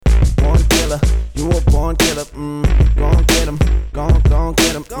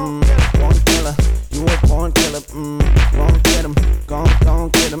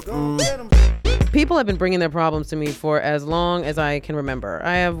bringing their problems to me for as long as I can remember.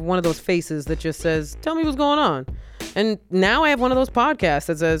 I have one of those faces that just says, tell me what's going on. And now I have one of those podcasts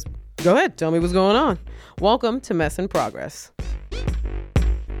that says, go ahead, tell me what's going on. Welcome to Mess in Progress.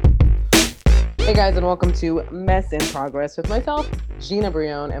 Hey guys, and welcome to Mess in Progress with myself, Gina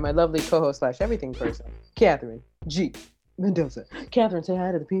Brion, and my lovely co-host slash everything person, Catherine G. Mendoza. Catherine, say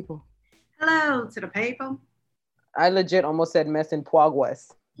hi to the people. Hello to the people. I legit almost said Mess in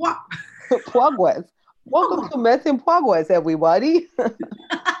Progress. What? Progress. Welcome to Mess in Progress, everybody.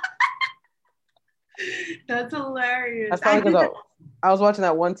 That's hilarious. That's probably because I was watching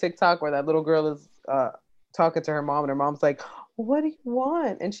that one TikTok where that little girl is talking to her mom, and her mom's like, what do you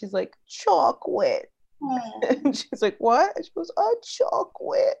want? And she's like, chocolate. And she's like, what? And she goes,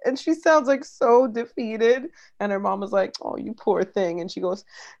 chocolate. And she sounds like so defeated. And her mom was like, oh, you poor thing. And she goes,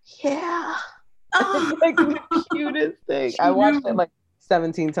 yeah. It's like the cutest thing. I watched it like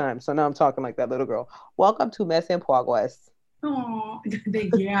 17 times. So now I'm talking like that little girl. Welcome to Mess in Progress. Oh,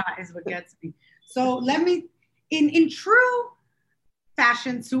 yeah, is what gets me. So let me, in true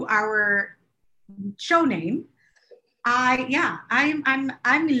fashion to our show name, I'm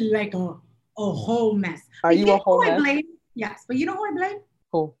like a whole mess. Are you a whole mess? Blame? Yes, but you know who I blame?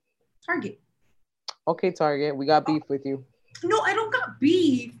 Who? Target. Okay, Target, we got beef with you. No, I don't got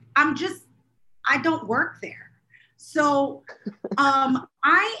beef. I don't work there. So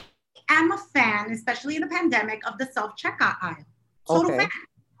I am a fan, especially in the pandemic, of the self-checkout aisle. Total fan.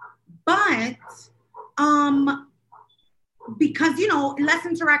 But because, less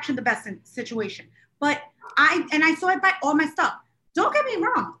interaction, the best situation. But I saw it buy all my stuff. Don't get me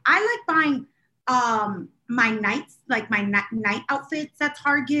wrong. I like buying my nights, like my night outfits at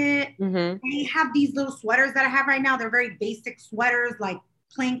Target. Mm-hmm. They have these little sweaters that I have right now. They're very basic sweaters, like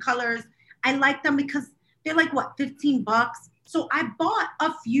plain colors. I like them because they're like, what, $15? So I bought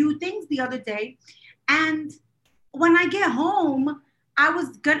a few things the other day. And when I get home, I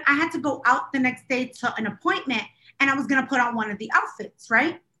had to go out the next day to an appointment, and I was going to put on one of the outfits,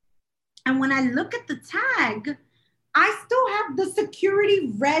 right? And when I look at the tag, I still have the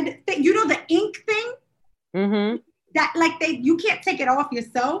security red thing. You know, the ink thing? Mm-hmm. That you can't take it off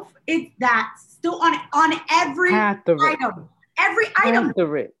yourself. It's that still on every item. Every item.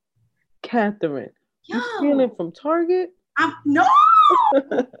 Catherine. You stealing from Target? No. This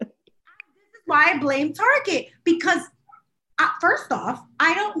is why I blame Target, because first off,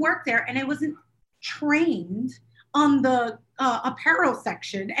 I don't work there, and I wasn't trained on the apparel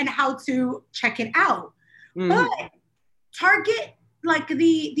section and how to check it out. Mm. But Target, like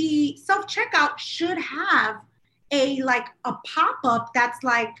the self-checkout should have a pop-up that's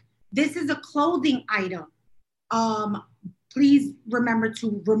like, this is a clothing item. Please remember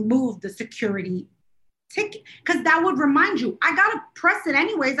to remove the security ticket, because that would remind you. I gotta press it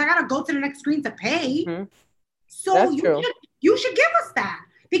anyways. I gotta go to the next screen to pay. Mm-hmm. So you should give us that,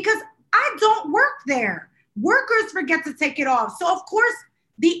 because I don't work there. Workers forget to take it off. So of course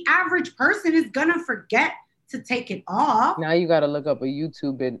the average person is gonna forget to take it off. Now you gotta look up a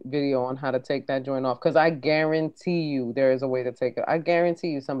YouTube video on how to take that joint off, because I guarantee you there is a way to take it. I guarantee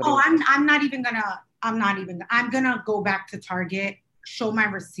you somebody. Oh, I'm gonna go back to Target, show my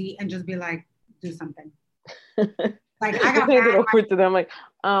receipt, and just be like, do something. Like, I got it over to them, like,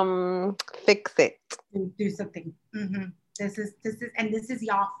 fix it. Do something. Mm-hmm. This is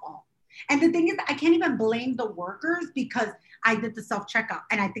y'all fault. And the thing is, I can't even blame the workers, because I did the self-checkout,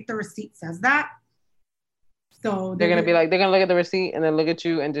 and I think the receipt says that. So they're gonna look at the receipt and then look at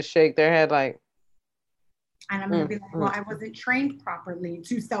you and just shake their head like. And I'm gonna be like, well, I wasn't trained properly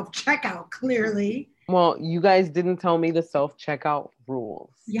to self-checkout, clearly. Well, you guys didn't tell me the self-checkout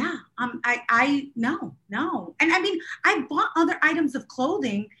rules. Yeah. No. And I mean, I bought other items of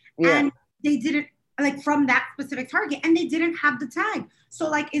clothing, and they didn't, like, from that specific Target, and they didn't have the tag. So,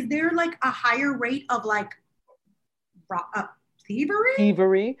 like, is there like a higher rate of thievery?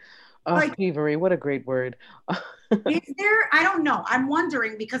 Thievery. Thievery. What a great word. Is there? I don't know. I'm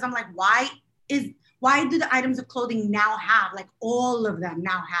wondering, because I'm like, why do the items of clothing now have, like, all of them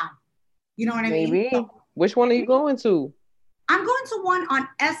now have? You know what I mean? Maybe. So, which one are you going to? I'm going to one on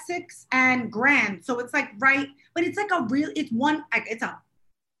Essex and Grand. So it's like but it's like it's a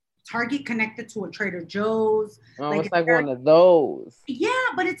Target connected to a Trader Joe's. Oh, it's like one of those. Yeah,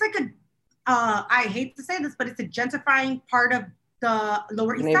 but it's like I hate to say this, but it's a gentrifying part of the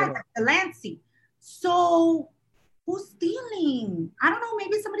Lower East Side, like the Lansing. So who's stealing? I don't know,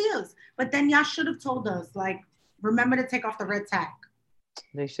 maybe somebody else. But then y'all should have told us, like, remember to take off the red tag.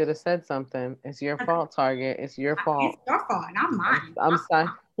 They should have said something. It's your fault, Target. It's your fault. It's your fault, not mine.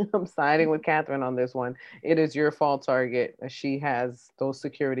 I'm siding with Catherine on this one. It is your fault, Target. She has those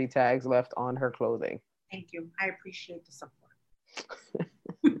security tags left on her clothing. Thank you. I appreciate the support.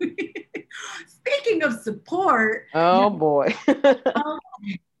 Speaking of support. Oh boy. Um,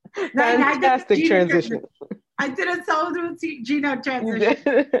 Fantastic transition. I did a solo Gino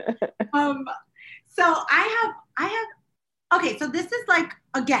transition. So I have, okay, so this is like,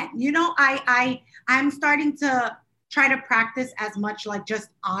 again, you know, I'm starting to try to practice as much like just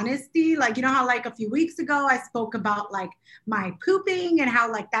honesty. Like, you know how like a few weeks ago I spoke about like my pooping and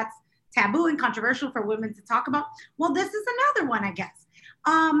how like that's taboo and controversial for women to talk about. Well, this is another one, I guess.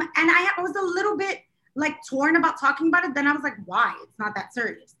 And I was a little bit like torn about talking about it. Then I was like, why? It's not that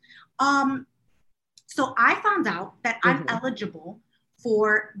serious. So I found out that I'm eligible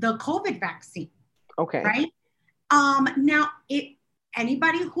for the COVID vaccine. Okay. Right. Now,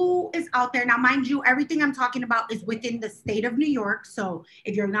 anybody who is out there, now, mind you, everything I'm talking about is within the state of New York. So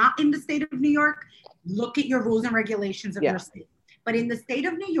if you're not in the state of New York, look at your rules and regulations of your state. But in the state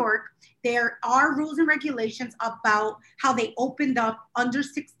of New York, there are rules and regulations about how they opened up under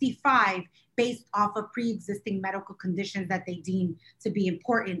 65 based off of pre-existing medical conditions that they deem to be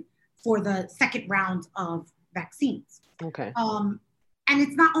important for the second round of vaccines. Okay. And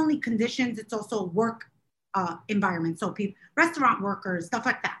it's not only conditions, it's also work environment. So people, restaurant workers, stuff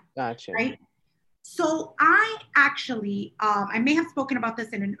like that. Gotcha. Right? So I actually, I may have spoken about this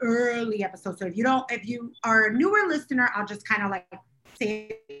in an early episode. So if you are a newer listener, I'll just kind of like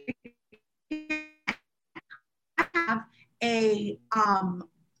say, I have a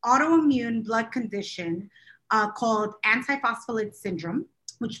autoimmune blood condition called antiphospholipid syndrome,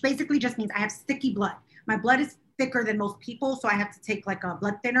 which basically just means I have sticky blood. My blood is thicker than most people, so I have to take like a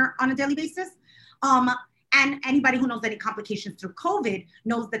blood thinner on a daily basis. And anybody who knows any complications through COVID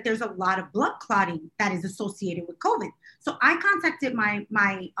knows that there's a lot of blood clotting that is associated with COVID. So I contacted my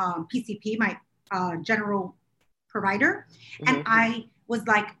PCP, my general provider, and I was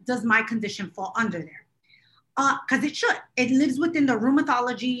like, does my condition fall under there? Because it should. It lives within the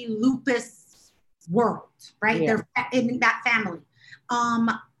rheumatology, lupus world, right? Yeah. They're in that family.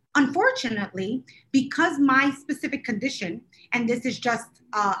 Unfortunately, because my specific condition, and this is just,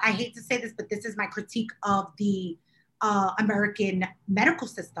 I hate to say this, but this is my critique of the American medical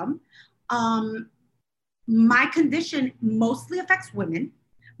system. My condition mostly affects women,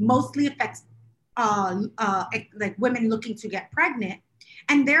 mostly affects like women looking to get pregnant,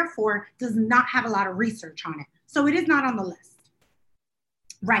 and therefore does not have a lot of research on it. So it is not on the list.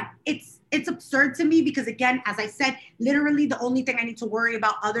 Right. It's absurd to me because, again, as I said, literally the only thing I need to worry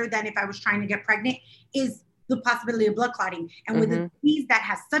about other than if I was trying to get pregnant is the possibility of blood clotting. And with a disease that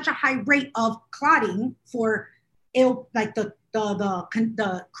has such a high rate of clotting for like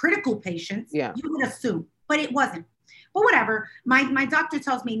the critical patients, you would assume, but it wasn't. But whatever. My doctor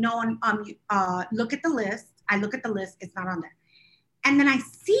tells me, no, look at the list. I look at the list. It's not on there. And then I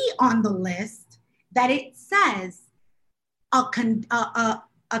see on the list that it says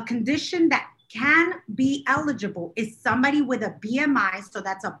a condition that can be eligible is somebody with a BMI. So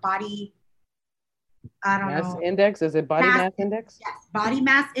that's a body, I don't know. Mass index? Is it body mass index? Yes, body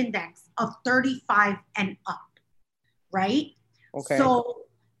mass index of 35 and up, right? Okay. So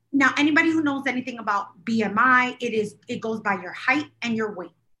now anybody who knows anything about BMI, it goes by your height and your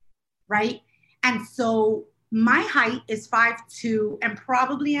weight, right? And so my height is 5'2" and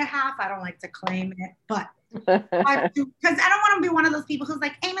probably a half. I don't like to claim it, but 5'2", because I don't want to be one of those people who's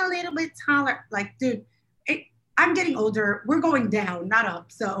like, I'm a little bit taller. Like, dude, I'm getting older. We're going down, not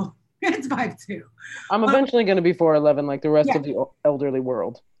up. So it's 5'2". I'm eventually going to be 4'11", like the rest of the elderly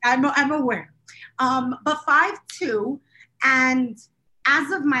world. I'm aware. But 5'2", and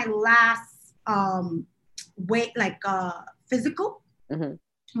as of my last weight, like physical,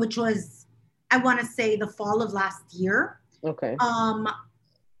 which was, I want to say, the fall of last year. Okay.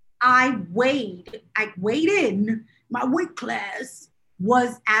 I weighed in, my weight class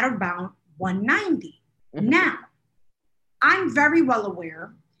was at around 190. Now, I'm very well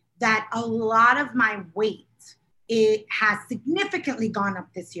aware that a lot of my weight, it has significantly gone up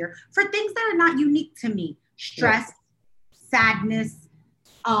this year for things that are not unique to me. Stress, sadness,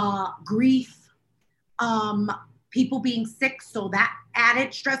 grief, people being sick. So that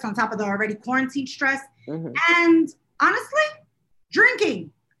added stress on top of the already quarantine stress. And honestly,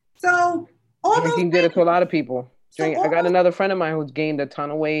 drinking. So all drinking did it to a lot of people. I got another friend of mine who's gained a ton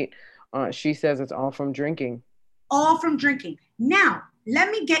of weight. She says it's all from drinking. All from drinking. Now,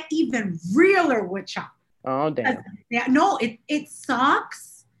 let me get even realer with y'all. Oh, damn. Yeah, no, it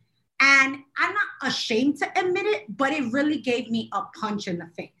sucks. And I'm not ashamed to admit it, but it really gave me a punch in the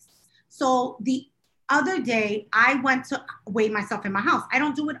face. So the other day, I went to weigh myself in my house. I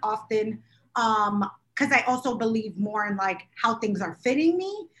don't do it often because I also believe more in like how things are fitting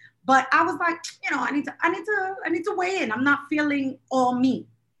me. But I was like, I need to weigh in. I'm not feeling all me.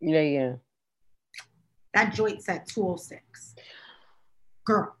 Yeah. That joint said 206.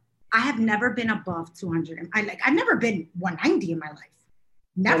 Girl, I have never been above 200. I've never been 190 in my life.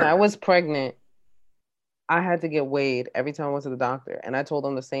 Never. When I was pregnant, I had to get weighed every time I went to the doctor. And I told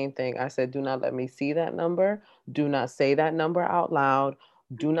them the same thing. I said, do not let me see that number. Do not say that number out loud.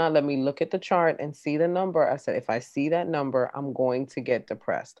 Do not let me look at the chart and see the number. I said, if I see that number, I'm going to get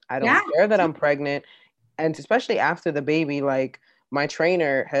depressed. I don't care that I'm pregnant. And especially after the baby, like my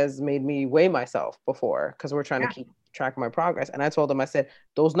trainer has made me weigh myself before because we're trying to keep track of my progress. And I told him, I said,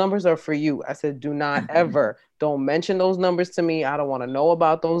 those numbers are for you. I said, do not ever, don't mention those numbers to me. I don't want to know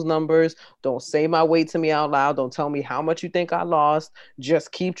about those numbers. Don't say my weight to me out loud. Don't tell me how much you think I lost.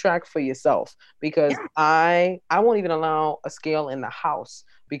 Just keep track for yourself, because I won't even allow a scale in the house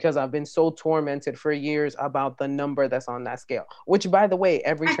because I've been so tormented for years about the number that's on that scale, which, by the way,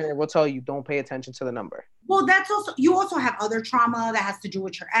 every trainer will tell you, don't pay attention to the number. Well, you also have other trauma that has to do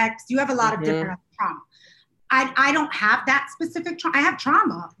with your ex. You have a lot of different trauma. I don't have that specific trauma. I have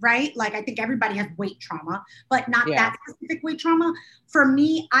trauma, right? Like, I think everybody has weight trauma, but not that specific weight trauma. For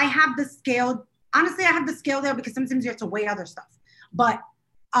me, I have the scale. Honestly, I have the scale there because sometimes you have to weigh other stuff, but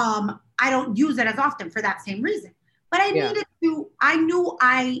I don't use it as often for that same reason. But I needed to, I knew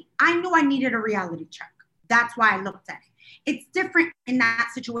I needed a reality check. That's why I looked at it. It's different in that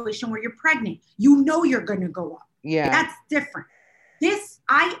situation where you're pregnant. You know you're going to go up. Yeah. That's different. This,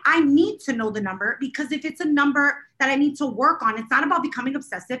 I need to know the number, because if it's a number that I need to work on, it's not about becoming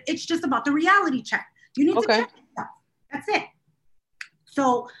obsessive. It's just about the reality check. You need to check yourself. That's it.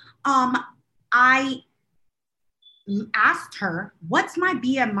 So I asked her, what's my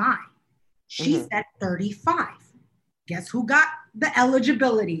BMI? She said 35. Guess who got the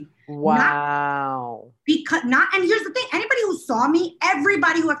eligibility? Wow. And here's the thing, anybody who saw me,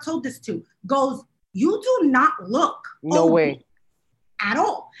 everybody who I've told this to goes, you do not look no way at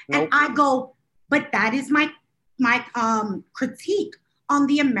all. Nope. And I go, but that is my critique on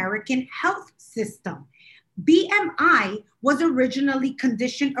the American health system. BMI was originally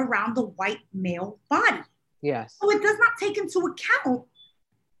conditioned around the white male body. Yes. So it does not take into account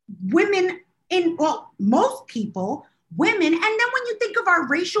women most people, women. And then when you think of our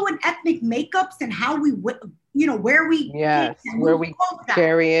racial and ethnic makeups and how we, where we, where we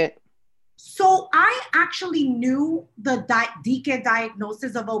carry it. So I actually knew the DK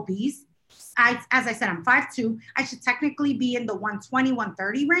diagnosis of obese. As I said, I'm 5'2". I should technically be in the 120,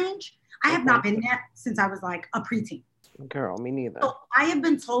 130 range. I have not been there since I was like a preteen. Girl, me neither. So I have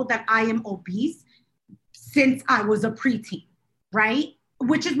been told that I am obese since I was a preteen, right?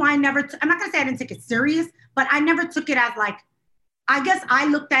 Which is why I'm not going to say I didn't take it serious, but I never took it as like, I guess I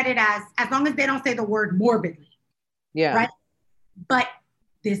looked at it as long as they don't say the word morbidly. Yeah. Right. But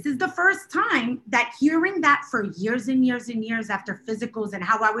this is the first time that hearing that for years and years and years after physicals and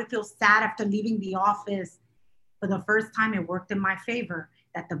how I would feel sad after leaving the office, for the first time it worked in my favor,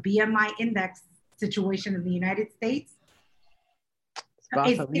 that the BMI index situation in the United States.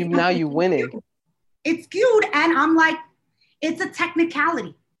 Now you winning. It's skewed, and I'm like, it's a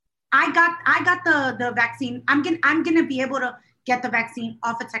technicality. I got the vaccine. I'm gonna be able to get the vaccine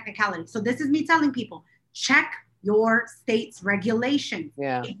off a technicality. So this is me telling people, check your state's regulation.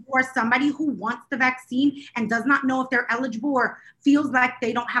 Yeah. If you are somebody who wants the vaccine and does not know if they're eligible or feels like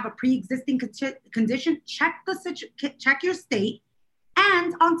they don't have a pre-existing condition, check your state.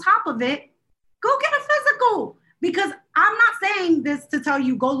 And on top of it, go get a physical. Because I'm not saying this to tell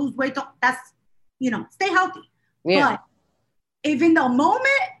you go lose weight. That's, stay healthy. Yeah. But if in the moment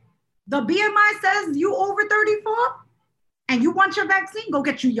the BMI says you over 34 and you want your vaccine, go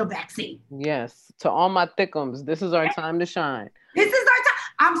get you your vaccine. Yes. To all my thickums, this is our time to shine. This is our time.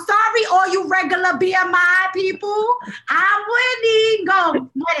 I'm sorry, all you regular BMI people. I'm winning. Go.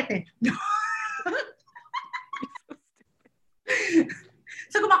 Muérete.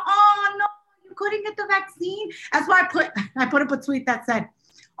 So come on. Oh no, you couldn't get the vaccine. That's why I put up a tweet that said,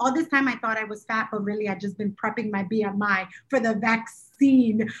 all this time I thought I was fat, but really I just been prepping my BMI for the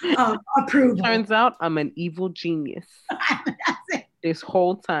vaccine approval. Turns out I'm an evil genius. That's it. This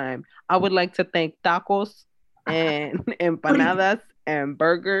whole time. I would like to thank tacos and empanadas and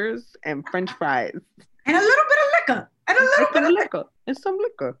burgers and French fries. And a little bit of liquor. And a little bit of liquor. And some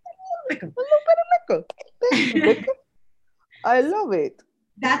liquor. A little bit of liquor. I love it.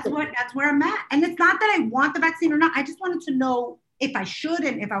 That's where I'm at. And it's not that I want the vaccine or not. I just wanted to know if I should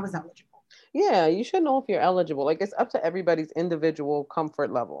and if I was eligible. Yeah, you should know if you're eligible. Like, it's up to everybody's individual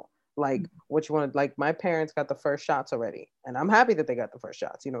comfort level. Like, what you want to, like, my parents got the first shots already, and I'm happy that they got the first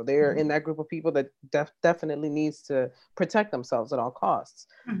shots. You know, they're in that group of people that definitely needs to protect themselves at all costs.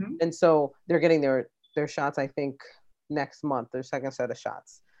 And so they're getting their shots, I think, next month, their second set of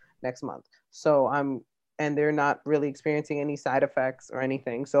shots next month. So and they're not really experiencing any side effects or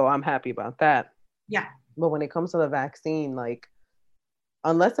anything. So I'm happy about that. Yeah. But when it comes to the vaccine, like,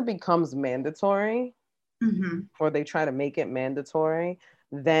 unless it becomes mandatory, or they try to make it mandatory,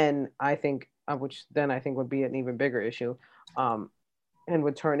 then I think, which then I think would be an even bigger issue, and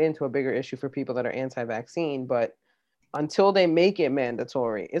would turn into a bigger issue for people that are anti-vaccine. But until they make it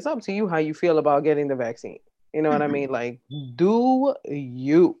mandatory, it's up to you how you feel about getting the vaccine. You know what I mean? Like, do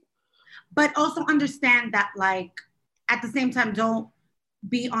you? But also understand that, like, at the same time, don't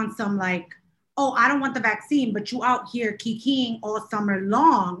be on some like, oh, I don't want the vaccine, but you out here kikiing all summer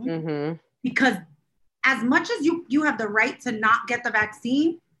long, because as much as you have the right to not get the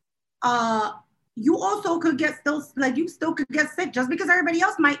vaccine, you also could you still could get sick. Just because everybody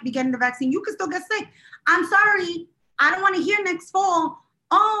else might be getting the vaccine, you could still get sick. I'm sorry, I don't want to hear next fall,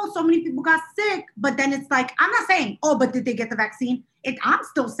 oh, so many people got sick. But then it's like, I'm not saying, oh, but did they get the vaccine? I'm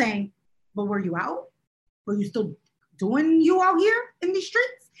still saying, but were you out? Were you still doing you out here in these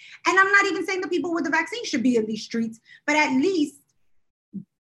streets? And I'm not even saying the people with the vaccine should be in these streets, but at least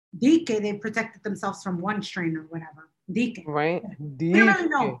they protected themselves from one strain or whatever. Right? We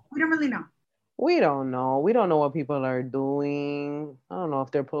don't really know. We don't know. We don't know what people are doing. I don't know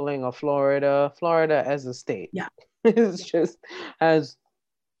if they're pulling a Florida as a state. Yeah. It's just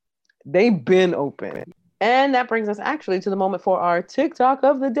they've been open. And that brings us actually to the moment for our TikTok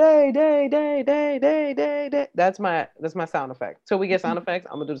of the day. That's my sound effect. Till we get sound effects,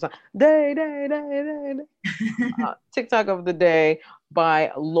 I'm gonna do the sound. Day. TikTok of the day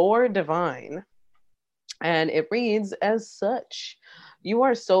by Lore Divine. And it reads as such: you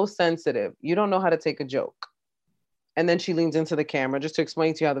are so sensitive. You don't know how to take a joke. And then she leans into the camera just to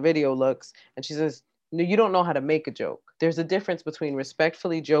explain to you how the video looks. And she says, no, you don't know how to make a joke. There's a difference between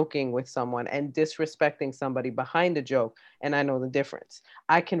respectfully joking with someone and disrespecting somebody behind a joke. And I know the difference.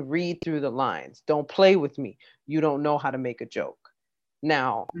 I can read through the lines. Don't play with me. You don't know how to make a joke.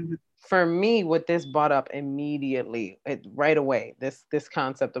 Now, for me, what this brought up immediately, right away, this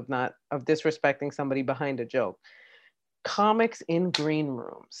concept of disrespecting somebody behind a joke. Comics in green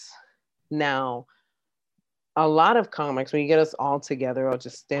rooms. Now, a lot of comics, when you get us all together, or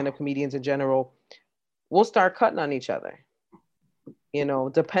just stand-up comedians in general, we'll start cutting on each other, you know,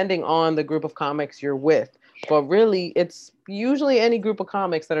 depending on the group of comics you're with. But really, it's usually any group of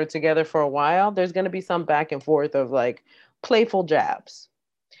comics that are together for a while, there's going to be some back and forth of like playful jabs.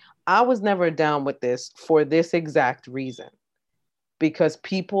 I was never down with this for this exact reason, because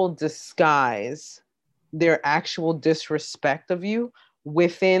people disguise their actual disrespect of you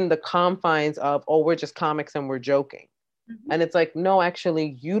within the confines of, oh, we're just comics and we're joking. And it's like, no,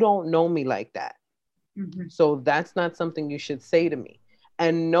 actually, you don't know me like that. So that's not something you should say to me.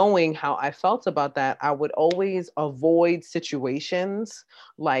 And knowing how I felt about that, I would always avoid situations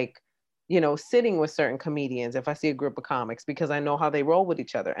like, you know, sitting with certain comedians if I see a group of comics, because I know how they roll with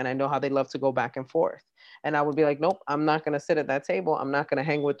each other and I know how they love to go back and forth. And I would be like, nope, I'm not going to sit at that table. I'm not going to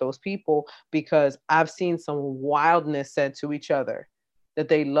hang with those people, because I've seen some wildness said to each other that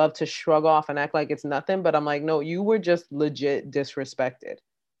they love to shrug off and act like it's nothing. But I'm like, no, you were just legit disrespected.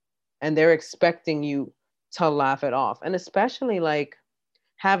 And they're expecting you to laugh it off. And especially like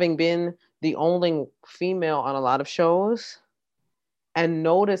having been the only female on a lot of shows and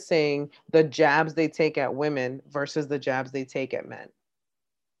noticing the jabs they take at women versus the jabs they take at men.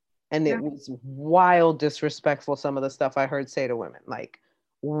 And it was wild disrespectful, some of the stuff I heard say to women, like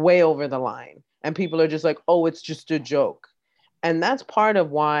way over the line. And people are just like, oh, it's just a joke. And that's part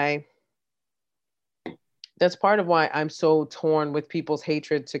of why I'm so torn with people's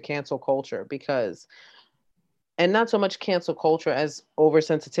hatred to cancel culture, because, and not so much cancel culture as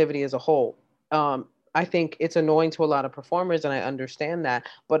oversensitivity as a whole. I think it's annoying to a lot of performers, and I understand that,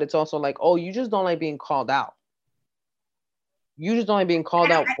 but it's also like, oh, you just don't like being called out. You just don't like being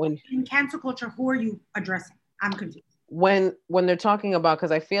called out. When in cancel culture, who are you addressing? I'm confused. When they're talking about,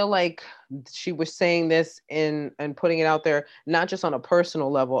 because I feel like she was saying this and putting it out there, not just on a personal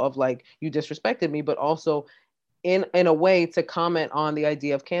level of like, you disrespected me, but also in a way to comment on the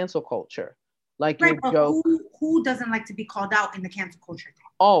idea of cancel culture. Like, right, but who doesn't like to be called out in the cancel culture thing?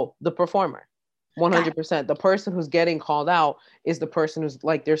 Oh, the performer. 100%. The person who's getting called out is the person who's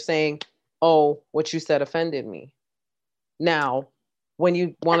like, they're saying, oh, what you said offended me. Now, when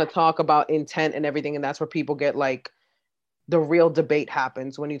you want to talk about intent and everything, and that's where people get like, the real debate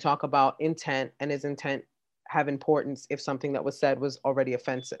happens when you talk about intent, and is intent have importance if something that was said was already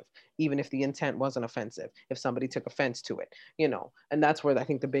offensive, even if the intent wasn't offensive, if somebody took offense to it, and that's where I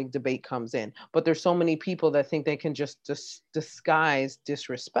think the big debate comes in. But there's so many people that think they can just disguise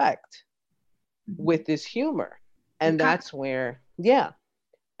disrespect with this humor. And that's where,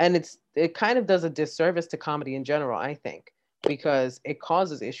 and it kind of does a disservice to comedy in general, I think, because it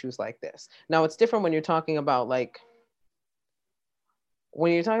causes issues like this. Now, it's different when you're talking about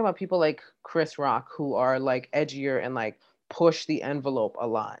people like Chris Rock, who are like edgier and like push the envelope a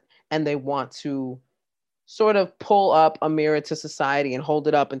lot, and they want to sort of pull up a mirror to society and hold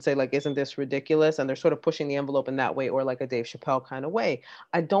it up and say, like, isn't this ridiculous? And they're sort of pushing the envelope in that way, or like a Dave Chappelle kind of way.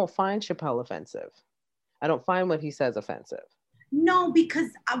 I don't find Chappelle offensive. I don't find what he says offensive. No, because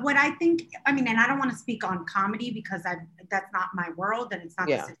what I think, I mean, and I don't want to speak on comedy because that's not my world and it's not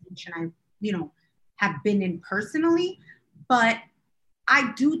the situation I, have been in personally. But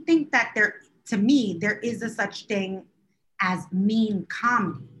I do think that to me, there is a such thing as mean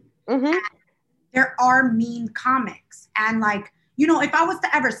comedy. Mm-hmm. There are mean comics. And like, if I was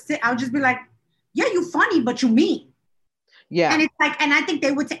to ever sit, I would just be like, yeah, you funny, but you mean. Yeah. And it's like, and I think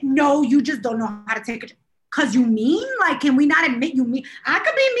they would say, no, you just don't know how to take it. Because you mean? Like, can we not admit you mean? I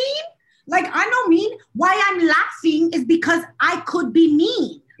could be mean. Like, I know mean. Why I'm laughing is because I could be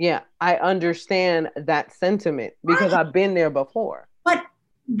mean. Yeah, I understand that sentiment because I've been there before. But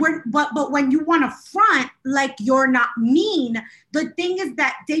when you want to front like you're not mean, the thing is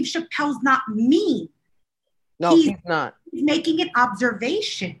that Dave Chappelle's not mean. No, he's not. He's making an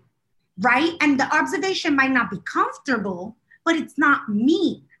observation, right? And the observation might not be comfortable, but it's not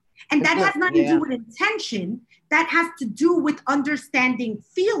mean. And that has nothing to do with intention. That has to do with understanding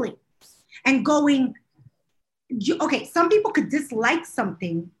feelings and going, okay, some people could dislike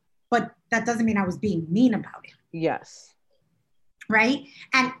something, but that doesn't mean I was being mean about it. Yes. Right?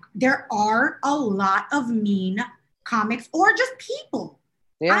 And there are a lot of mean comics or just people.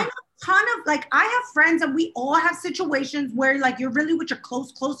 Yeah. I know a ton of, I have friends and we all have situations where you're really with your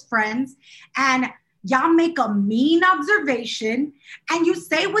close friends and y'all make a mean observation and you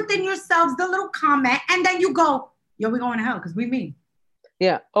say within yourselves the little comment and then you go, yo, we're going to hell because we mean.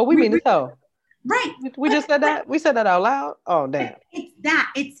 Yeah. Oh, we mean as hell. Right. We just said that. We said that out loud. Oh, damn. It's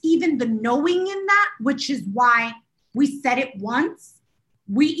that. It's even the knowing in that, which is why we said it once.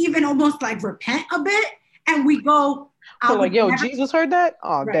 We even almost repent a bit and we go. So Jesus heard that?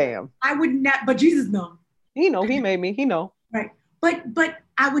 Oh, right. Damn. I would not, but Jesus know. He know, he made me, he know. Right. But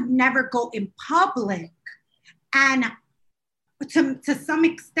I would never go in public. And to some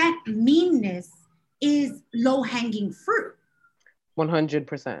extent, meanness is low-hanging fruit.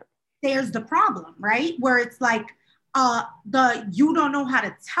 100%. There's the problem, right? Where it's you don't know how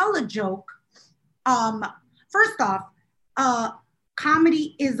to tell a joke. First off,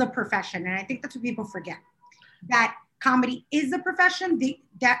 comedy is a profession. And I think that's what people forget. That comedy is a profession.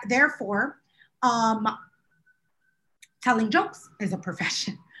 Therefore, telling jokes is a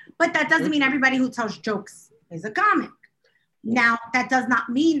profession. But that doesn't mean everybody who tells jokes is a comic. Now, that does not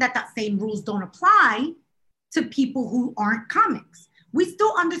mean that same rules don't apply to people who aren't comics. We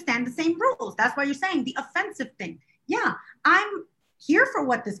still understand the same rules. That's why you're saying the offensive thing. Yeah, I'm here for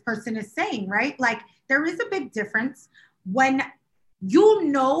what this person is saying, right? There is a big difference when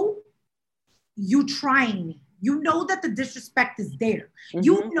you trying me. You know that the disrespect is there. Mm-hmm.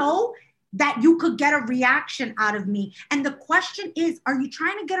 You know that you could get a reaction out of me. And the question is, are you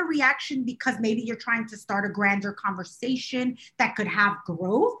trying to get a reaction because maybe you're trying to start a grander conversation that could have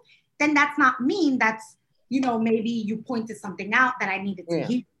growth? Then that's not mean. That's, maybe you pointed something out that I needed to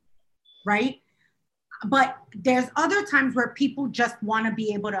hear, right? But there's other times where people just want to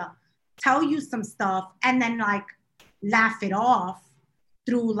be able to tell you some stuff and then laugh it off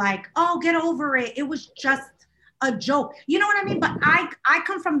through oh, get over it. It was just a joke. You know what I mean? But I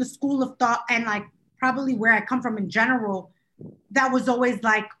come from the school of thought and probably where I come from in general, that was always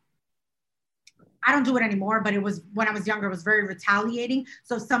I don't do it anymore, but it was when I was younger, it was very retaliating.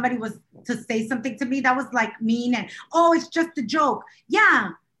 So if somebody was to say something to me that was mean and, oh, it's just a joke. Yeah,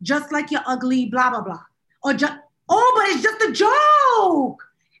 just like you're ugly, blah, blah, blah. Or but it's just a joke.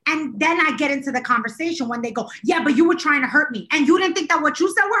 And then I get into the conversation when they go, yeah, but you were trying to hurt me. And you didn't think that what you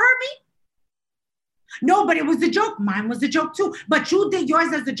said would hurt me? No, but it was a joke. Mine was a joke too. But you did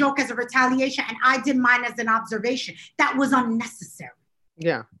yours as a joke, as a retaliation, and I did mine as an observation. That was unnecessary.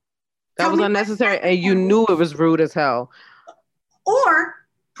 Yeah. That was unnecessary, and you knew it was rude as hell. Or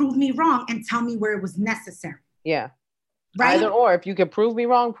prove me wrong and tell me where it was necessary. Yeah. Right? Either or. If you can prove me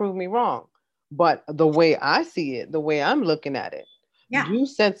wrong, prove me wrong. But the way I see it, the way I'm looking at it, Yeah. You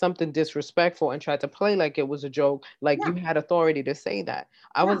said something disrespectful and tried to play like it was a joke, like Yeah. you had authority to say that.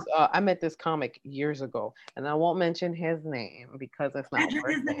 Yeah. I met this comic years ago, and I won't mention his name because it's not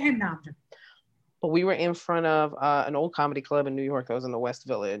worth Isn't it. him now. But we were in front of an old comedy club in New York that was in the West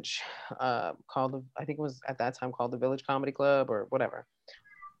Village, called I think it was at that time called the Village Comedy Club or whatever.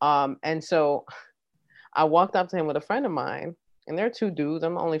 And so I walked up to him with a friend of mine, and there are two dudes.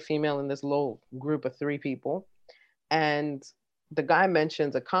 I'm the only female in this little group of three people. And the guy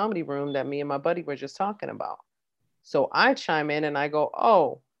mentions a comedy room that me and my buddy were just talking about. So I chime in and I go,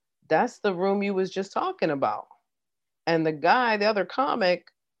 "Oh, that's the room you was just talking about." And the guy, the other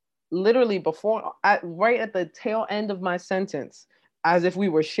comic, literally right at the tail end of my sentence, as if we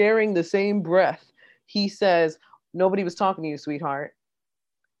were sharing the same breath, he says, "Nobody was talking to you, sweetheart,"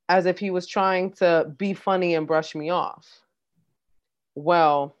 as if he was trying to be funny and brush me off.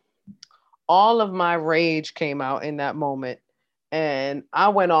 Well, all of my rage came out in that moment. And I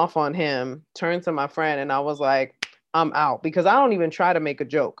went off on him, turned to my friend, and I was like, "I'm out," because I don't even try to make a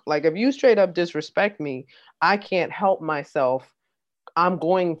joke. Like, if you straight up disrespect me, I can't help myself. I'm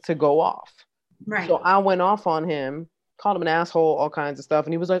going to go off. Right. So I went off on him, called him an asshole, all kinds of stuff.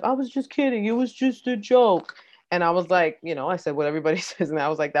 And he was like, "I was just kidding. It was just a joke." And I was like, I said what everybody says. And I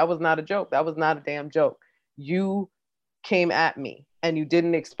was like, that was not a joke. That was not a damn joke. You came at me and you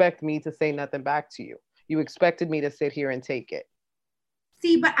didn't expect me to say nothing back to you. You expected me to sit here and take it.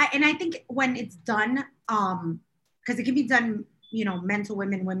 See, but I think when it's done, because it can be done, men to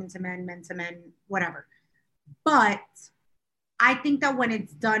women, women to men, men to men, whatever. But I think that when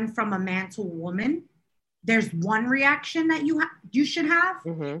it's done from a man to a woman, there's one reaction that you should have.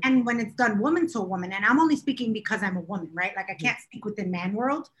 Mm-hmm. And when it's done woman to a woman, and I'm only speaking because I'm a woman, right? Like I can't speak within man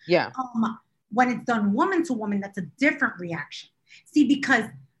world. Yeah. When it's done woman to woman, that's a different reaction. See, because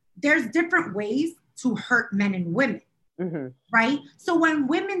there's different ways to hurt men and women, mm-hmm. right? So when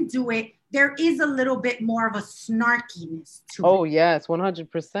women do it, there is a little bit more of a snarkiness to it. Oh, yes,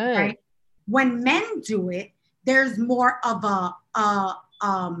 100%. Right? When men do it, there's more of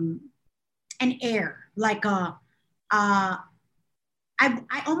an air, like I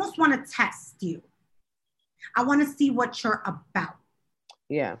almost want to test you. I want to see what you're about.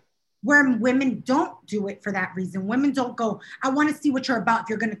 Yeah. Where women don't do it for that reason. Women don't go, "I want to see what you're about if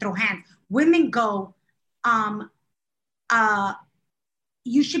you're going to throw hands." Women go,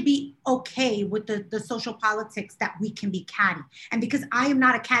 you should be okay with the social politics that we can be catty. And because I am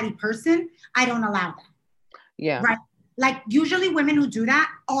not a catty person, I don't allow that. Yeah. Right? Like usually women who do that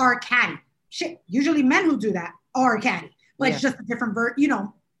are catty. Shit, usually men who do that are catty. But it's just a different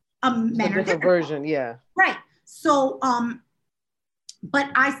men are different version, yeah. Right. So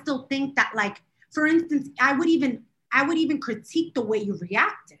but I still think that, like, for instance, I would even critique the way you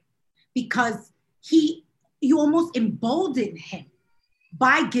reacted, because you almost emboldened him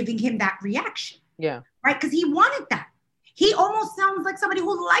by giving him that reaction. Yeah. Right? Because he wanted that. He almost sounds like somebody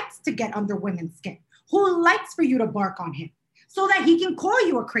who likes to get under women's skin, who likes for you to bark on him so that he can call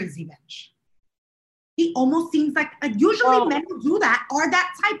you a crazy bitch. He almost seems like, usually men who do that are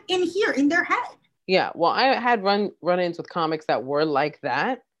that type in their head. Yeah, well, I had run-ins with comics that were like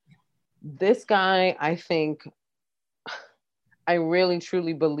that. This guy, I think, I really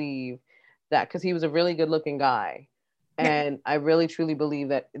truly believe that, because he was a really good looking guy. And I really truly believe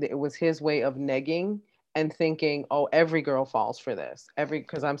that it was his way of negging and thinking, "Oh, every girl falls for this.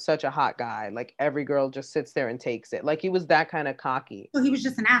 Because I'm such a hot guy. Like every girl just sits there and takes it." Like he was that kind of cocky. So he was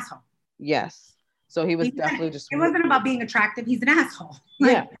just an asshole. Yes. So he was definitely just... It wasn't about being attractive. He's an asshole.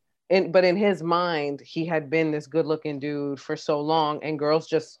 Yeah. But in his mind, he had been this good looking dude for so long, and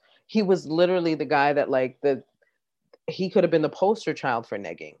girls he was literally the guy that he could have been the poster child for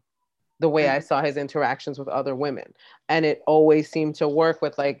negging, the way I saw his interactions with other women. And it always seemed to work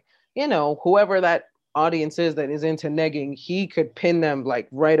with, like, whoever that audience is that is into negging, he could pin them like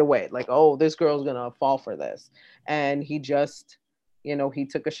right away. Like, "Oh, this girl's going to fall for this." And he just, he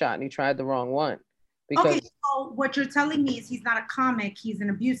took a shot and he tried the wrong one. Okay, so what you're telling me is he's not a comic, he's an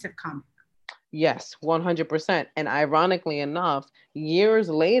abusive comic. Yes, 100%. And ironically enough, years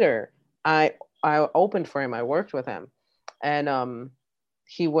later, I opened for him. I worked with him, and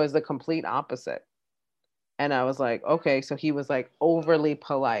he was the complete opposite. And I was like, okay, so he was like overly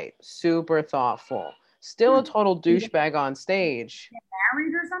polite, super thoughtful, still a total douchebag on stage.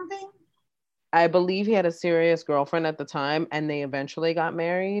 Married or something? I believe he had a serious girlfriend at the time, and they eventually got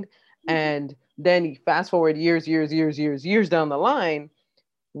married. And then fast forward years down the line,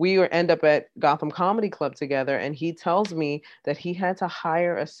 we end up at Gotham Comedy Club together, and he tells me that he had to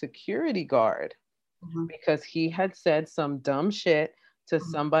hire a security guard because he had said some dumb shit to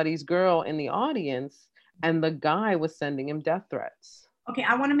somebody's girl in the audience, and the guy was sending him death threats. Okay,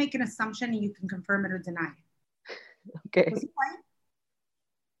 I want to make an assumption and you can confirm it or deny it. Okay. Was he white?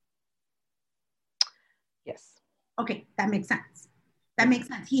 Yes. Okay, that makes sense. That makes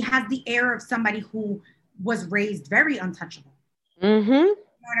sense. He has the air of somebody who was raised very untouchable. Mm-hmm. You know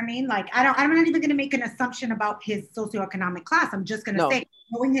what I mean? Like, I'm not even going to make an assumption about his socioeconomic class. I'm just going to say,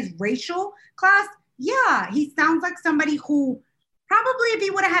 knowing his racial class, yeah, he sounds like somebody who probably, if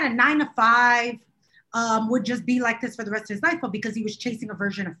he would have had a 9 to 5, would just be like this for the rest of his life. But because he was chasing a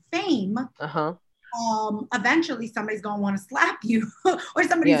version of fame, eventually somebody's going to want to slap you or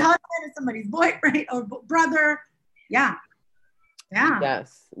somebody's husband or somebody's boyfriend or brother. Yeah. Yeah.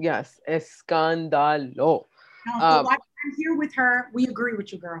 Yes. Escándalo. No, so I'm here with her. We agree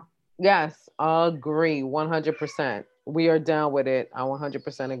with you, girl. Yes, agree. 100%. We are down with it. I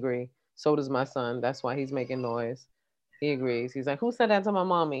 100% agree. So does my son. That's why he's making noise. He agrees. He's like, who said that to my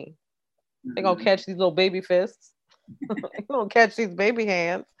mommy? They gonna catch these little baby fists. They gonna catch these baby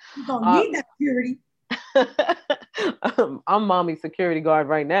hands. You gonna need that security. I'm mommy's security guard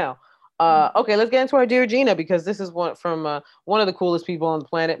right now. Okay, let's get into our Dear Gina, because this is one from one of the coolest people on the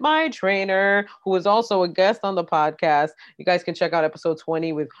planet, my trainer, who is also a guest on the podcast. You guys can check out episode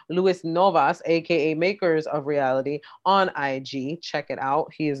 20 with Luis Novas, aka Makers of Reality, on IG. Check it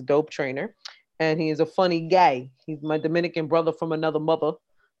out. He is dope trainer, and he is a funny guy. He's my Dominican brother from another mother.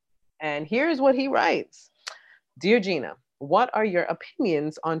 And here's what he writes. Dear Gina, what are your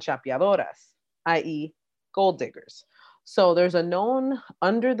opinions on chapeadoras, i.e. gold diggers? So there's a known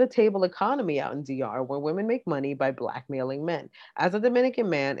under-the-table economy out in DR where women make money by blackmailing men. As a Dominican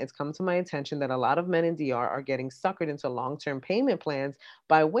man, it's come to my attention that a lot of men in DR are getting suckered into long-term payment plans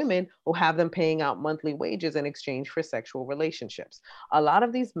by women who have them paying out monthly wages in exchange for sexual relationships. A lot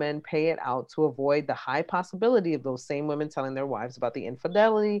of these men pay it out to avoid the high possibility of those same women telling their wives about the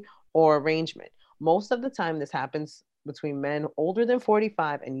infidelity or arrangement. Most of the time, this happens between men older than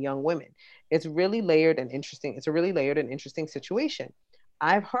 45 and young women. It's really layered and interesting. It's a really layered and interesting situation.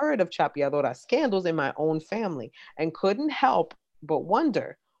 I've heard of chapeadora scandals in my own family and couldn't help but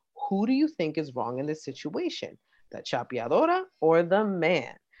wonder, who do you think is wrong in this situation? The chapeadora or the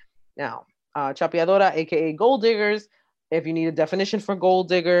man? Now, chapeadora, aka gold diggers, if you need a definition for gold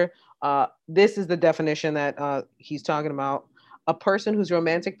digger, this is the definition that he's talking about. A person whose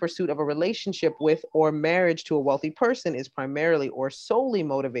romantic pursuit of a relationship with or marriage to a wealthy person is primarily or solely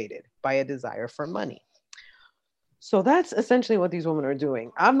motivated by a desire for money. So that's essentially what these women are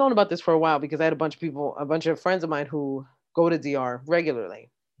doing. I've known about this for a while because I had a bunch of friends of mine who go to DR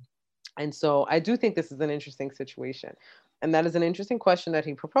regularly. And so I do think this is an interesting situation. And that is an interesting question that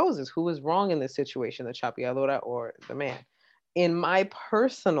he proposes. Who is wrong in this situation, the chapeadora or the man? In my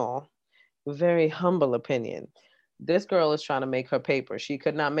personal, very humble opinion, this girl is trying to make her paper. She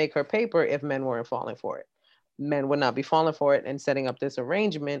could not make her paper if men weren't falling for it. Men would not be falling for it and setting up this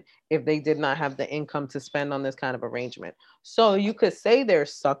arrangement if they did not have the income to spend on this kind of arrangement. So you could say they're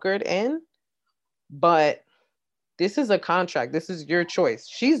suckered in, but this is a contract. This is your choice.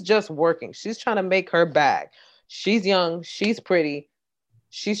 She's just working. She's trying to make her bag. She's young. She's pretty.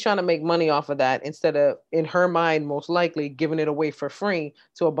 She's trying to make money off of that instead of, in her mind, most likely giving it away for free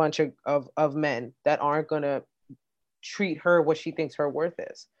to a bunch of men that aren't going to treat her what she thinks her worth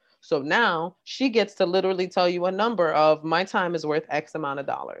is. So now she gets to literally tell you a number of, my time is worth X amount of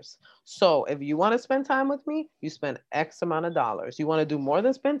dollars. So if you want to spend time with me, you spend X amount of dollars. You want to do more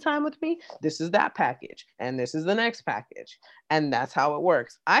than spend time with me? This is that package. And this is the next package. And that's how it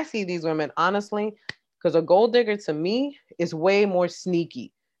works. I see these women, honestly, because a gold digger to me is way more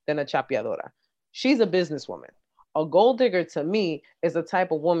sneaky than a chapeadora. She's a businesswoman. A gold digger to me is the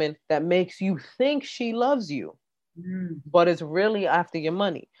type of woman that makes you think she loves you, but it's really after your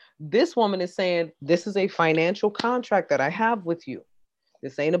money. This woman is saying, this is a financial contract that I have with you.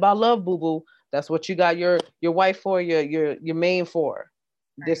 This ain't about love, boo-boo. That's what you got your wife for, your main for.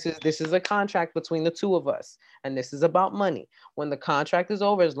 Right. This is a contract between the two of us, and this is about money. When the contract is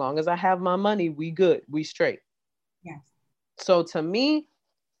over, as long as I have my money, we good, we straight. Yes. So to me,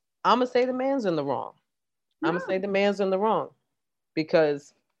 I'm gonna say the man's in the wrong. I'm gonna say the man's in the wrong,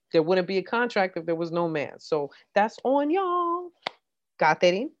 because there wouldn't be a contract if there was no man. So that's on y'all. Got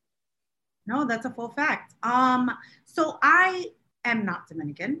that in? No, that's a full fact. So I am not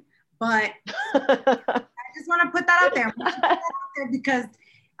Dominican, but I just want to put that out there. Because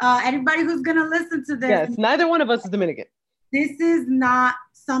anybody who's gonna listen to this, yes, neither one of us is Dominican. This is not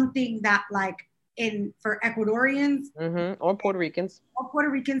something that for Ecuadorians or Puerto Ricans.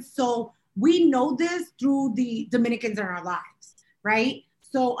 So we know this through the Dominicans in our lives, right?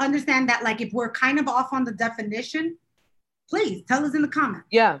 So understand that if we're kind of off on the definition, please tell us in the comments.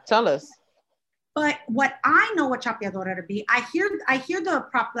 Yeah, tell us. But what I know what chapeadora to be, I hear the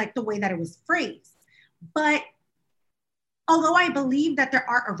like the way that it was phrased. But although I believe that there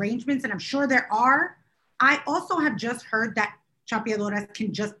are arrangements, and I'm sure there are, I also have just heard that chapeadoras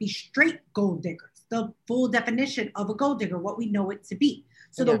can just be straight gold diggers, the full definition of a gold digger, what we know it to be.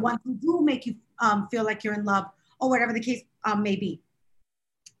 So the ones who do make you feel like you're in love, or whatever the case may be.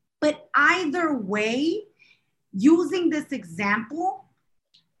 But either way, using this example,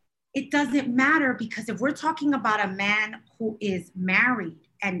 it doesn't matter, because if we're talking about a man who is married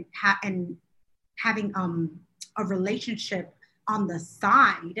and having a relationship on the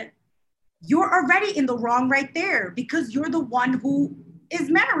side, you're already in the wrong right there, because you're the one who is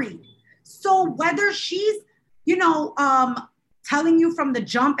married. So whether she's, telling you from the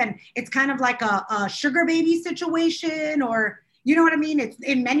jump, and it's kind of like a sugar baby situation, or you know what I mean? It's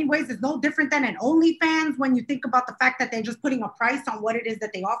in many ways, it's no different than an OnlyFans when you think about the fact that they're just putting a price on what it is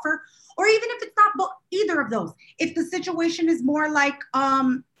that they offer. Or even if it's not either of those, if the situation is more like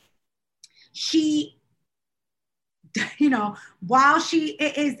she, while she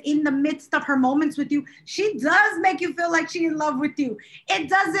is in the midst of her moments with you, she does make you feel like she's in love with you. It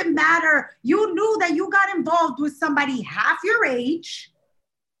doesn't matter. You knew that you got involved with somebody half your age.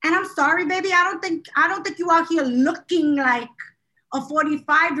 And I'm sorry, baby, I don't think you out here looking like a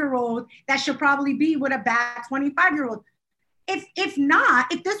 45-year-old that should probably be with a bad 25-year-old. If this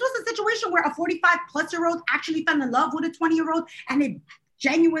was a situation where a 45-plus-year-old actually fell in love with a 20-year-old and it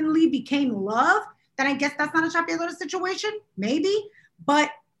genuinely became love, then I guess that's not a chapeadora situation, maybe.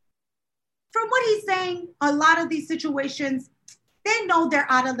 But from what he's saying, a lot of these situations, they know they're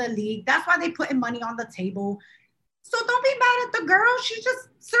out of the league. That's why they're putting money on the table. So don't be mad at the girl. She's just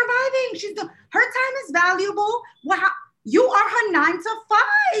surviving. Her time is valuable. You are her 9 to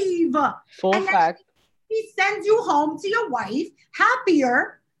 5. Full fact. He sends you home to your wife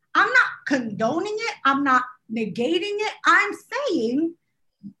happier. I'm not condoning it. I'm not negating it. I'm saying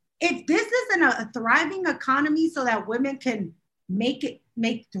if this isn't a thriving economy so that women can make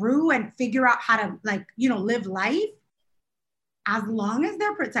through and figure out how to live life, as long as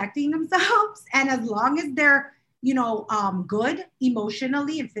they're protecting themselves and as long as they're good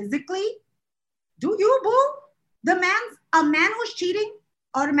emotionally and physically, do you, boo? A man who's cheating,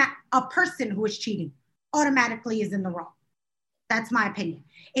 a person who is cheating automatically is in the wrong. That's my opinion.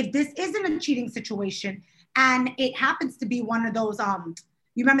 If this isn't a cheating situation and it happens to be one of those,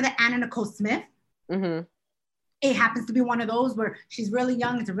 you remember the Anna Nicole Smith? Mm-hmm. It happens to be one of those where she's really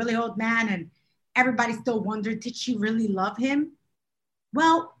young, it's a really old man, and everybody still wondered, did she really love him?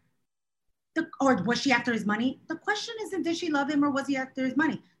 Well, or was she after his money? The question isn't, did she love him or was he after his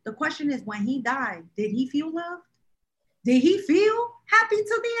money? The question is, when he died, did he feel loved? Did he feel happy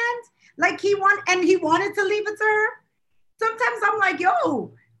to the end? Like he wanted to leave it to her? Sometimes I'm like,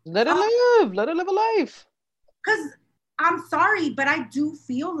 yo. Let her live. Let her live a life. Because I'm sorry, but I do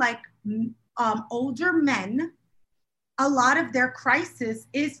feel like older men, a lot of their crisis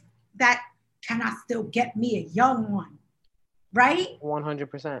is that, can I still get me a young one? Right?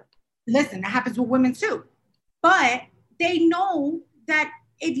 100%. Listen, that happens with women too. But they know that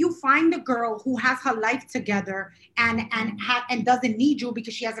if you find a girl who has her life together and doesn't need you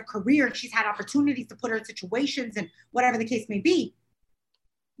because she has a career and she's had opportunities to put her in situations and whatever the case may be,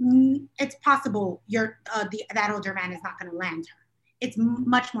 it's possible that older man is not going to land her. It's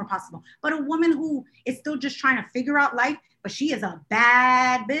much more possible. But a woman who is still just trying to figure out life, but she is a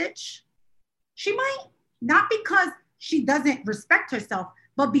bad bitch, she might, not because she doesn't respect herself,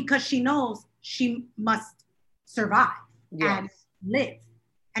 but because she knows she must survive and live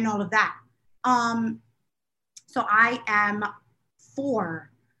and all of that. So I am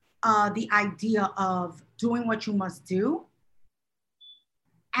for the idea of doing what you must do.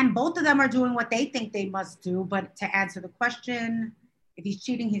 And both of them are doing what they think they must do. But to answer the question, if he's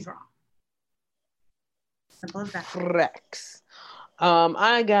cheating, he's wrong. Simple as that. Rex.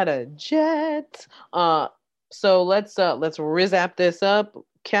 I got a jet. So let's rizap this up.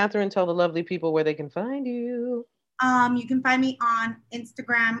 Catherine, tell the lovely people where they can find you. You can find me on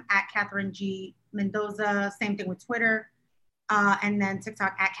Instagram at Catherine G. Mendoza. Same thing with Twitter. And then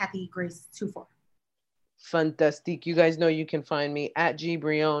TikTok at Kathy Grace 24. Fantastic. You guys know you can find me at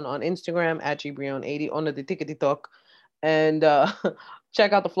Gbrion on Instagram, at Gbrion80 on the TikTok. And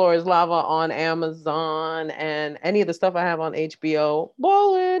check out The Floor is Lava on Amazon and any of the stuff I have on HBO.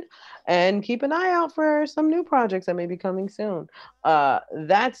 Ballin'. And keep an eye out for some new projects that may be coming soon.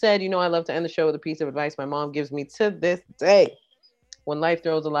 That said, I love to end the show with a piece of advice my mom gives me to this day. When life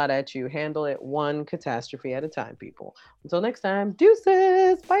throws a lot at you, handle it one catastrophe at a time, people. Until next time,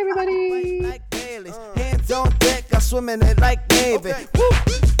 deuces. Bye, everybody. Hands on deck, I swim in it like Navy. Okay.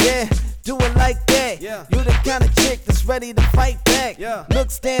 Yeah, do it like Yeah. You the kind of chick that's ready to fight back. Yeah.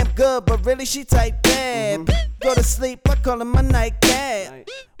 Looks damn good, but really she type bad. Go to sleep, I call her my nightcap.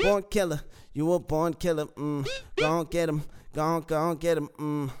 Born killer, you a born killer. Gon' get him, gon' get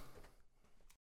him.